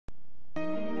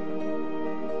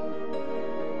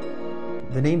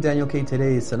The name Daniel K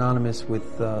today is synonymous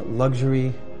with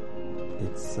luxury.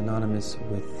 It's synonymous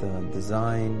with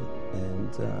design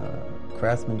and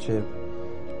craftsmanship.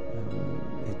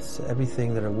 It's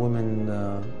everything that a woman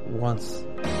wants.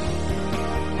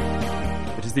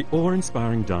 It is the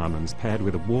awe-inspiring diamonds paired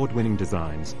with award-winning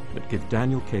designs that give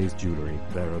Daniel K's jewellery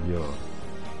their allure.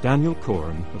 Daniel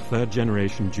Koren, the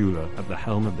third-generation jeweller at the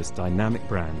helm of this dynamic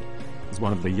brand, is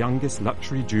one of the youngest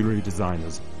luxury jewellery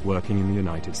designers working in the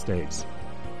United States.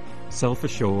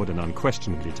 Self-assured and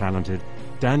unquestionably talented,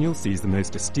 Daniel sees the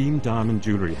most esteemed diamond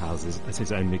jewellery houses as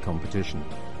his only competition.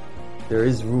 There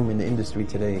is room in the industry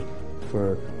today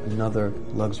for another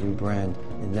luxury brand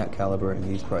in that caliber and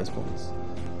these price points.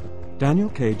 Daniel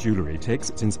K jewellery takes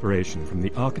its inspiration from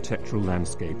the architectural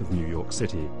landscape of New York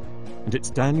City, and it's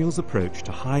Daniel's approach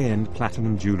to high-end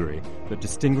platinum jewellery that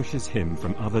distinguishes him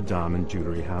from other diamond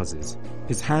jewellery houses.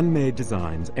 His handmade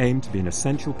designs aim to be an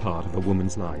essential part of a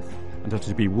woman's life and are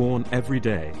to be worn every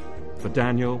day. For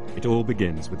Daniel, it all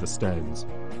begins with the stones.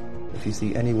 If you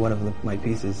see any one of my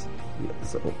pieces,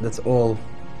 that's all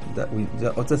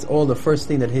the first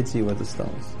thing that hits you are the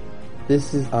stones.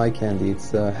 This is eye candy.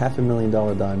 It's a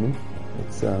 $500,000 diamond.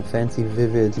 It's a fancy,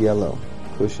 vivid yellow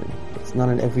cushion. It's not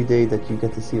an everyday that you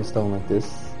get to see a stone like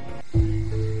this.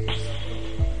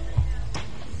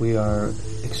 We are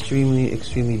extremely,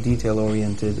 extremely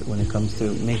detail-oriented when it comes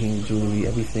to making jewelry.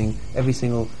 Every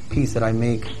single piece that I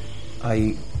make,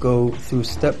 I go through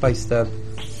step by step,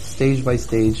 stage by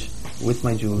stage with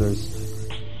my jewelers.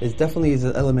 It definitely is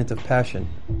an element of passion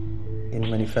in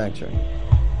manufacturing.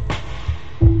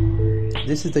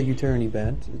 This is the Eternity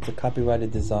Band. It's a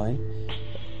copyrighted design.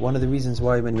 One of the reasons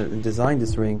why I designed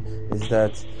this ring is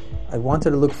that I wanted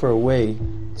to look for a way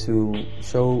to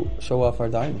show off our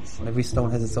diamonds. Every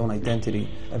stone has its own identity.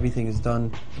 Everything is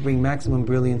done to bring maximum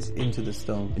brilliance into the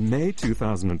stone. In May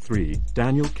 2003,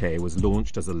 Daniel K was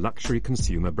launched as a luxury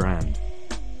consumer brand.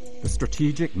 The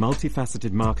strategic,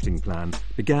 multifaceted marketing plan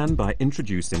began by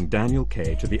introducing Daniel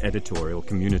K to the editorial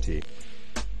community.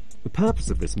 The purpose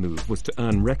of this move was to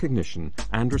earn recognition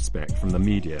and respect from the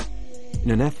media, in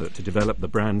an effort to develop the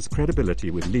brand's credibility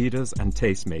with leaders and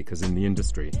tastemakers in the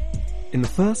industry. In the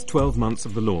first 12 months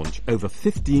of the launch, over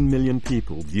 15 million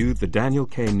people viewed the Daniel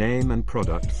K name and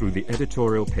product through the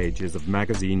editorial pages of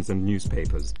magazines and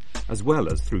newspapers, as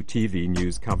well as through TV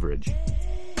news coverage.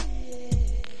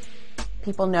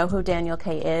 People know who Daniel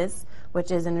K is, which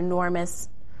is an enormous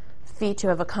feat to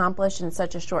have accomplished in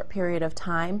such a short period of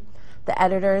time. The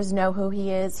editors know who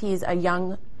he is. He's a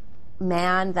young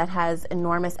man that has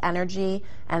enormous energy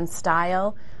and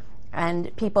style,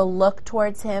 and people look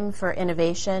towards him for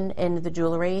innovation in the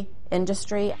jewelry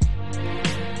industry.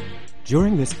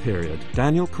 During this period,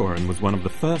 Daniel Koren was one of the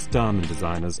first diamond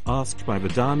designers asked by the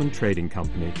Diamond Trading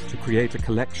Company to create a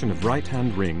collection of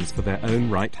right-hand rings for their own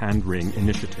right-hand ring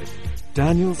initiative.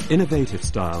 Daniel's innovative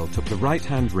style took the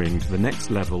right-hand ring to the next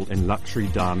level in luxury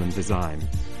diamond design.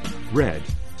 Red,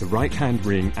 the right-hand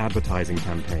ring advertising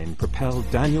campaign, propelled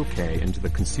Daniel K into the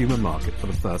consumer market for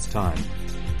the first time.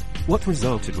 What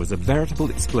resulted was a veritable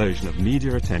explosion of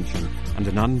media attention and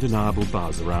an undeniable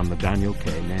buzz around the Daniel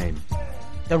K name.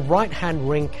 The right-hand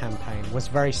ring campaign was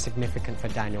very significant for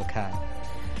Daniel K,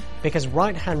 because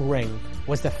right-hand ring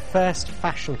was the first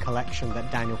fashion collection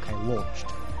that Daniel K launched.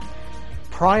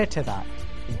 Prior to that,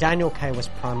 Daniel K was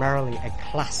primarily a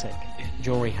classic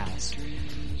jewelry house.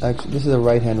 Actually, this is a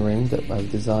right-hand ring that I've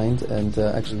designed and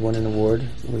actually won an award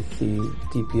with the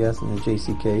DPS and the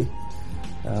JCK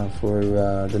for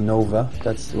the Nova.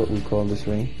 That's what we call this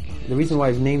ring. The reason why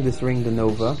I've named this ring the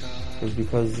Nova is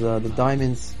because the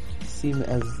diamonds seem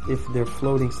as if they're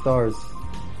floating stars,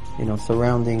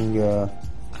 surrounding, you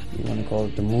want to call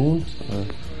it the moon, or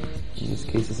in this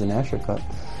case it's an Asher cut.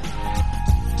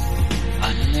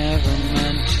 I never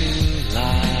meant to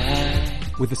lie.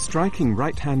 With the striking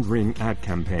right-hand ring ad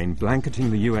campaign blanketing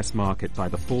the US market by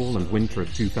the fall and winter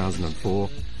of 2004,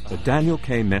 the Daniel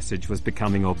K message was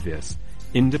becoming obvious.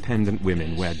 Independent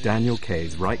women wear Daniel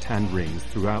K's right-hand rings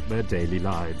throughout their daily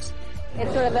lives.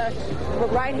 It's sort of the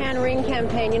right-hand ring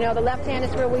campaign. The left hand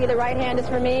is for we, the right hand is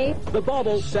for me. The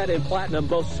bauble set in platinum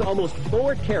boasts almost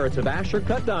 4 carats of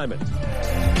Asher-cut diamonds.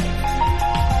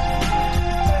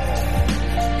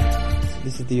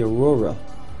 This is the Aurora,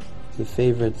 the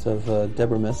favorites of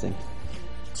Deborah Messing.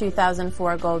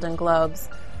 2004 Golden Globes,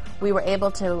 we were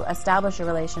able to establish a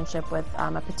relationship with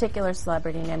a particular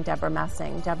celebrity named Deborah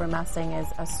Messing. Deborah Messing is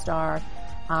a star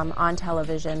on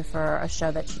television for a show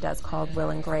that she does called Will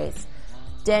and Grace.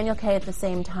 Daniel K at the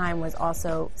same time was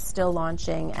also still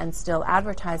launching and still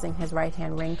advertising his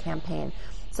right-hand ring campaign.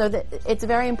 So it's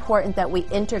very important that we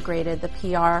integrated the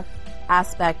PR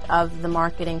aspect of the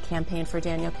marketing campaign for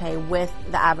Daniel K with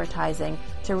the advertising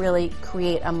to really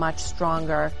create a much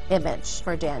stronger image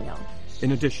for Daniel.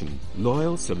 In addition,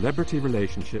 loyal celebrity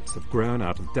relationships have grown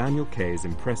out of Daniel K's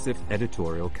impressive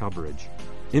editorial coverage.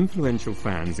 Influential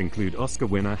fans include Oscar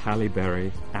winner Halle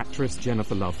Berry, actress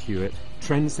Jennifer Love Hewitt,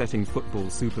 trend-setting football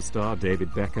superstar David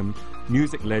Beckham,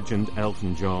 music legend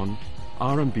Elton John,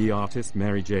 R&B artist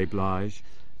Mary J. Blige,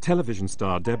 television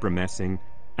star Deborah Messing,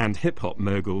 and hip-hop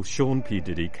mogul Sean P.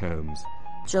 Diddy Combs.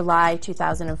 July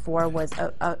 2004 was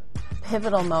a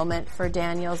pivotal moment for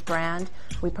Daniel's brand.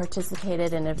 We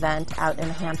participated in an event out in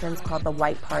the Hamptons called the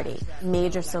White Party.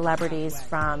 Major celebrities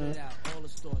from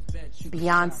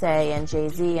Beyonce and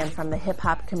Jay-Z and from the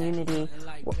hip-hop community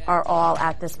are all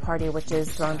at this party, which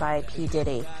is thrown by P.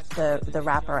 Diddy, the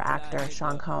rapper, actor,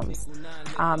 Sean Combs.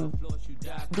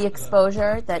 The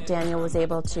exposure that Daniel was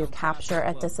able to capture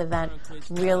at this event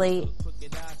really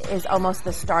is almost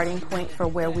the starting point for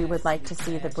where we would like to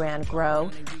see the brand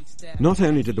grow. Not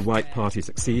only did the White Party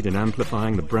succeed in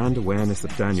amplifying the brand awareness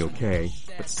of Daniel K,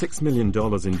 but $6 million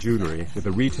in jewelry with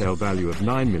a retail value of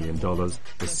 $9 million was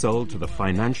sold to the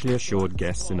financially assured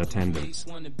guests in attendance.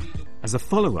 As a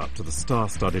follow-up to the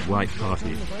star-studded White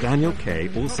Party, Daniel K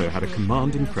also had a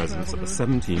commanding presence at the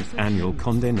 17th annual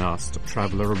Condé Nast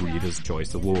Traveller Reader's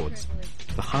Choice Awards,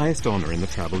 the highest honor in the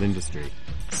travel industry,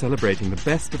 celebrating the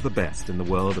best of the best in the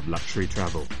world of luxury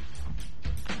travel.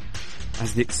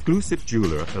 As the exclusive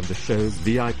jeweler of the show's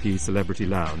VIP Celebrity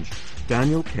Lounge,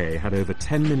 Daniel K had over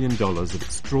 $10 million of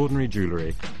extraordinary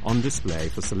jewelry on display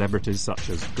for celebrities such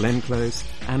as Glenn Close,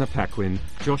 Anna Paquin,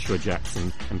 Joshua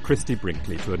Jackson, and Christy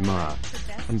Brinkley to admire,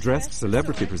 and dressed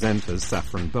celebrity presenters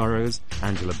Saffron Burrows,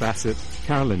 Angela Bassett,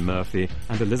 Carolyn Murphy,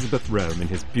 and Elizabeth Rome in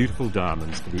his beautiful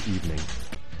diamonds for the evening.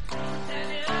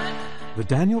 The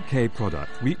Daniel K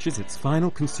product reaches its final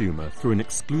consumer through an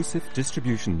exclusive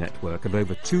distribution network of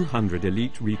over 200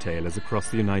 elite retailers across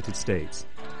the United States.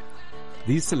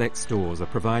 These select stores are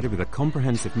provided with a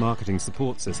comprehensive marketing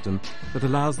support system that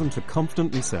allows them to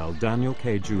confidently sell Daniel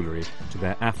K jewelry to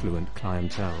their affluent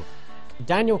clientele.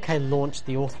 Daniel K launched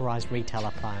the authorized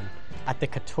retailer plan at the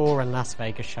Couture and Las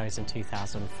Vegas shows in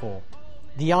 2004.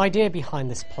 The idea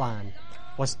behind this plan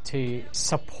was to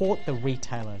support the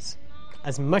retailers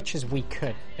as much as we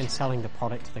could in selling the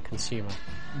product to the consumer.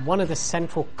 One of the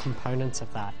central components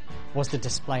of that was the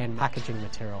display and packaging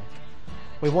material.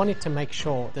 We wanted to make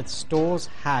sure that stores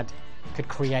could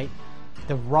create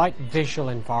the right visual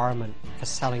environment for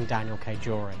selling Daniel K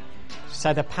jewelry.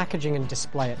 So the packaging and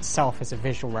display itself is a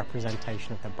visual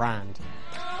representation of the brand.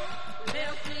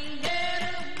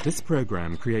 This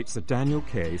program creates a Daniel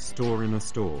K store in a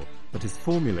store that is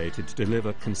formulated to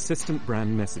deliver consistent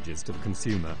brand messages to the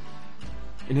consumer.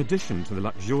 In addition to the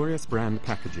luxurious brand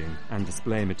packaging and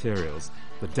display materials,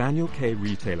 the Daniel K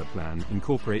retailer plan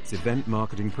incorporates event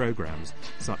marketing programs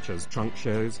such as trunk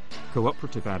shows,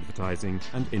 cooperative advertising,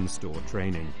 and in-store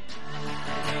training.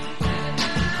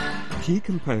 A key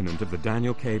component of the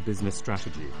Daniel K business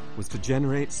strategy was to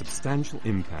generate substantial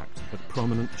impact at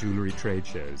prominent jewelry trade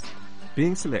shows.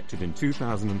 Being selected in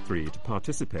 2003 to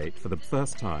participate for the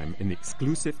first time in the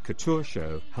exclusive Couture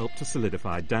show helped to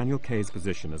solidify Daniel K's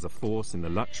position as a force in the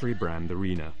luxury brand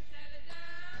arena.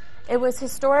 It was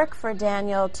historic for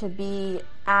Daniel to be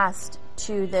asked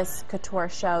to this Couture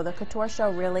show. The Couture show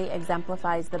really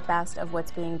exemplifies the best of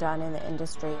what's being done in the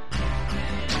industry.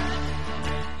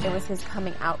 It was his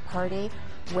coming out party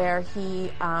where he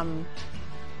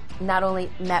not only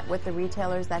met with the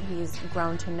retailers that he's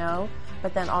grown to know,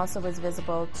 but then also was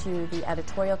visible to the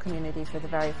editorial community for the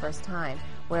very first time,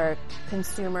 where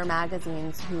consumer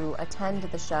magazines who attend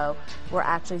the show were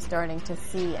actually starting to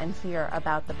see and hear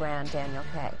about the brand Daniel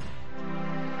K.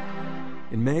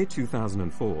 In May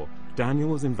 2004, Daniel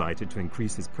was invited to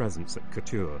increase his presence at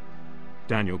Couture.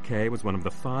 Daniel K was one of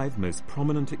the 5 most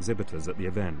prominent exhibitors at the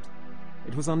event.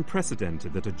 It was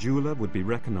unprecedented that a jeweler would be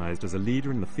recognized as a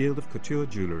leader in the field of couture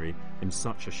jewelry in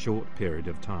such a short period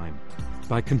of time.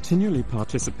 By continually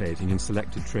participating in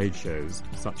selected trade shows,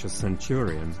 such as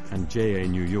Centurion and JA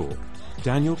New York,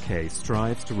 Daniel K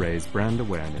strives to raise brand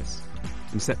awareness.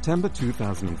 In September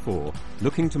 2004,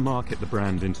 looking to market the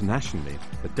brand internationally,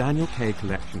 the Daniel K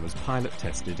collection was pilot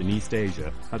tested in East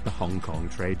Asia at the Hong Kong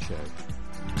trade show.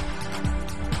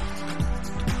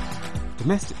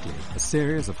 Domestically, a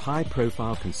series of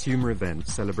high-profile consumer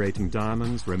events celebrating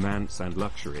diamonds, romance, and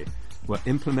luxury were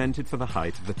implemented for the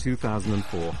height of the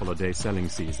 2004 holiday selling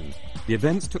season. The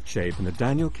events took shape in a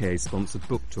Daniel K. sponsored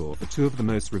book tour for two of the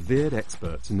most revered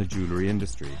experts in the jewellery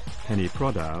industry, Penny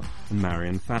Prodow and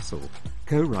Marion Fassel,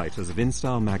 co-writers of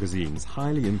InStyle magazine's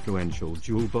highly influential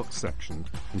Jewel Box section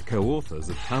and co-authors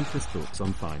of countless books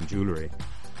on fine jewellery.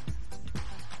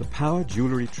 The Power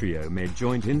Jewellery Trio made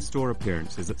joint in-store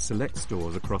appearances at select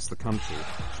stores across the country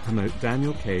to promote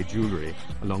Daniel K. jewellery,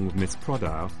 along with Miss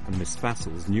Prodow and Miss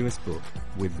Fassel's newest book,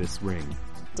 With This Ring.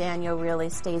 Daniel really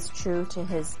stays true to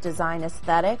his design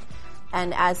aesthetic,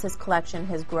 and as his collection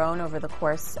has grown over the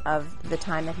course of the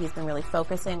time that he's been really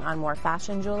focusing on more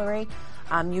fashion jewelry,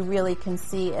 you really can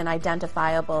see an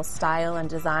identifiable style and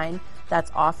design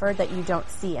that's offered that you don't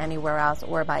see anywhere else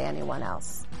or by anyone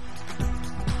else.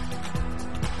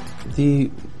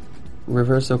 The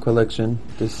Reverso collection,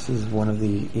 this is one of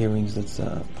the earrings that's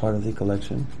part of the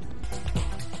collection.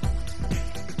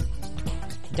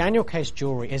 Daniel K's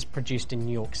jewellery is produced in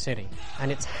New York City, and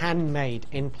it's handmade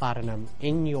in platinum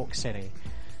in New York City.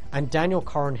 And Daniel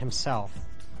Corrin himself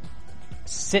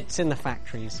sits in the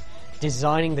factories,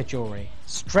 designing the jewellery,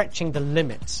 stretching the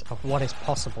limits of what is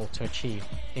possible to achieve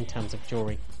in terms of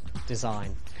jewellery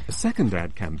design. The second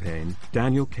ad campaign,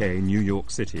 Daniel K. New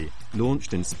York City,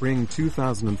 launched in spring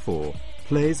 2004,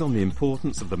 plays on the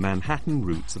importance of the Manhattan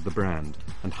roots of the brand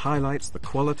and highlights the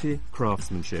quality,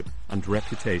 craftsmanship, and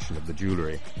reputation of the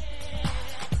jewellery.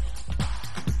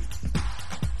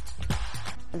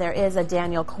 There is a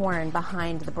Daniel Corrin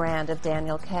behind the brand of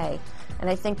Daniel K. And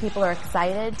I think people are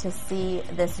excited to see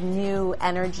this new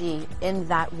energy in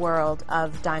that world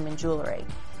of diamond jewelry.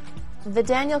 The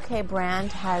Daniel K.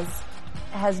 brand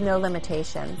has no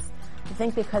limitations. I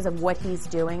think because of what he's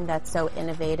doing that's so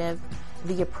innovative,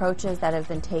 the approaches that have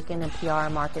been taken in PR,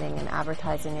 marketing, and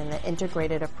advertising, and the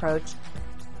integrated approach,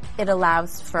 it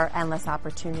allows for endless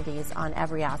opportunities on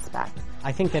every aspect.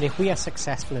 I think that if we are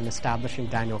successful in establishing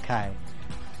Daniel K.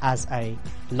 as a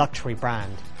luxury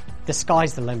brand, the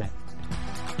sky's the limit.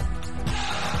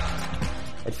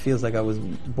 It feels like I was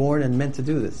born and meant to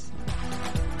do this.